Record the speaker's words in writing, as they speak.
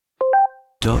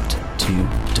Dot to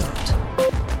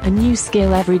dot. A new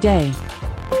skill every day.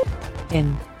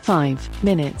 In 5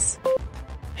 minutes.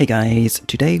 Hey guys,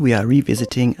 today we are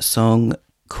revisiting Song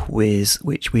Quiz,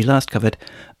 which we last covered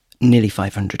nearly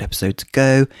 500 episodes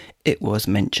ago. It was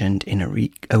mentioned in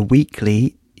a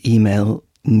weekly email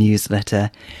newsletter,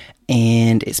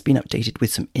 and it's been updated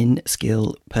with some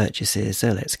in-skill purchases, so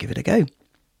let's give it a go.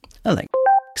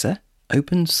 Alexa,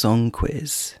 open Song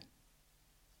Quiz.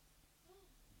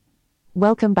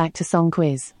 Welcome back to Song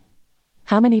Quiz.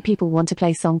 How many people want to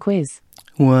play Song Quiz?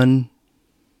 1.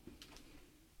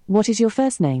 What is your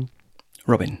first name?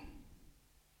 Robin.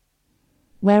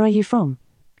 Where are you from?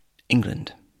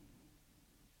 England.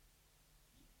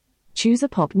 Choose a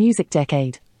pop music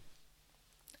decade.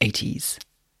 80s.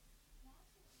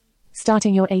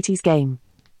 Starting your 80s game.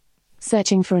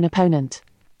 Searching for an opponent.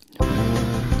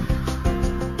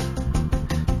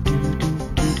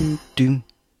 Do.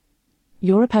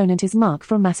 Your opponent is Mark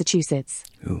from Massachusetts.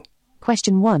 Ooh.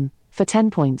 Question 1, for 10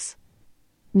 points.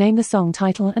 Name the song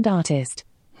title and artist.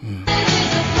 Belinda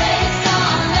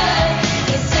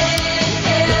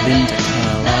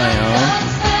Carlisle.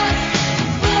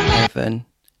 Heaven.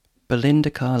 Belinda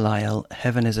Carlisle,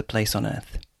 Heaven is a Place on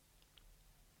Earth.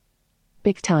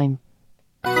 Big time.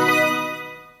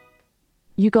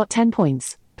 You got 10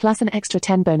 points, plus an extra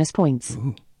 10 bonus points.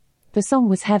 Ooh. The song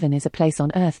was Heaven is a Place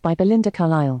on Earth by Belinda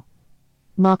Carlisle.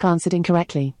 Mark answered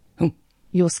incorrectly. Ooh.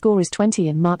 Your score is 20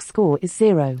 and Mark's score is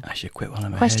 0. I should quit while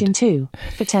I'm Question ahead. 2,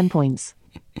 for 10 points.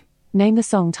 Name the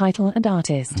song title and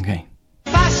artist. Okay.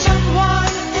 By someone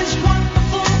as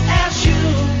wonderful as you.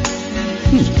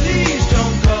 Please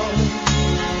don't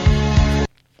go.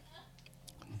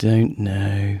 Don't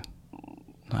know.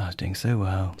 Oh, I was doing so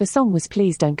well. The song was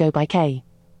Please Don't Go by K.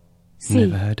 C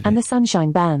Never heard of and it. the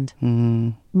Sunshine Band.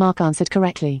 Mark answered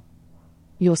correctly.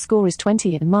 Your score is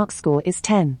 20 and Mark's score is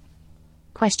 10.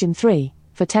 Question 3,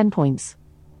 for 10 points.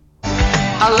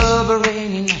 I love a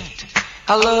rainy night.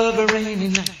 I love a rainy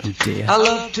night. Oh dear. I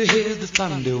love to hear the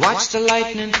thunder, watch the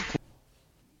lightning.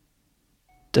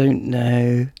 Don't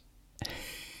know.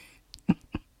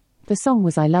 The song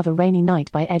was I Love a Rainy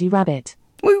Night by Eddie Rabbit.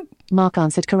 Woo! Mark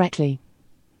answered correctly.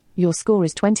 Your score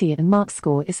is 20 and Mark's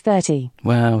score is 30.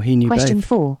 Wow, he knew Question both.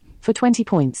 4, for 20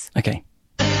 points. Okay.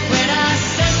 When I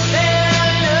said that I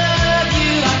love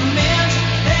you, I meant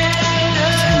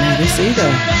that I Don't love know this either.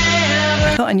 you.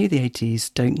 I thought I knew the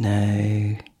 80s. Don't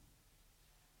know.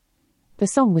 The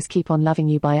song was Keep On Loving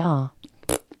You by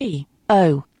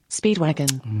R.E.O.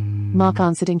 Speedwagon. Mark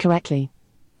answered incorrectly.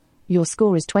 Your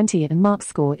score is 20 and Mark's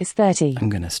score is 30. I'm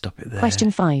going to stop it there. Question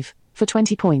 5, for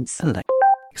 20 points.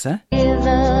 Alexa.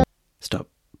 Stop.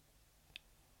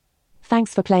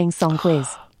 Thanks for playing Song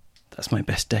Quiz. That's my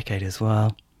best decade as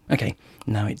well. Okay,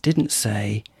 now it didn't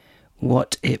say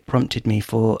what it prompted me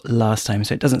for last time,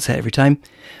 so it doesn't say it every time.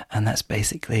 And that's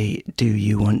basically, do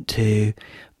you want to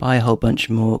buy a whole bunch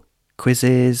more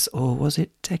quizzes, or was it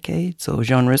decades or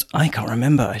genres? I can't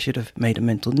remember. I should have made a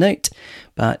mental note,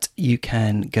 but you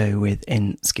can go with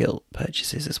in-skill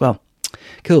purchases as well.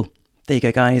 Cool. There you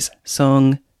go, guys.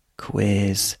 Song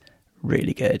Quiz.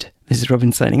 Really good. This is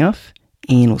Robin signing off,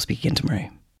 and we'll speak again tomorrow.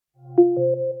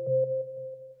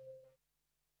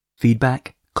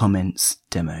 Feedback, comments,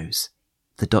 demos.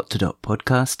 The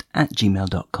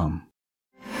podcast@gmail.com.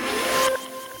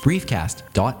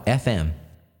 Briefcast.fm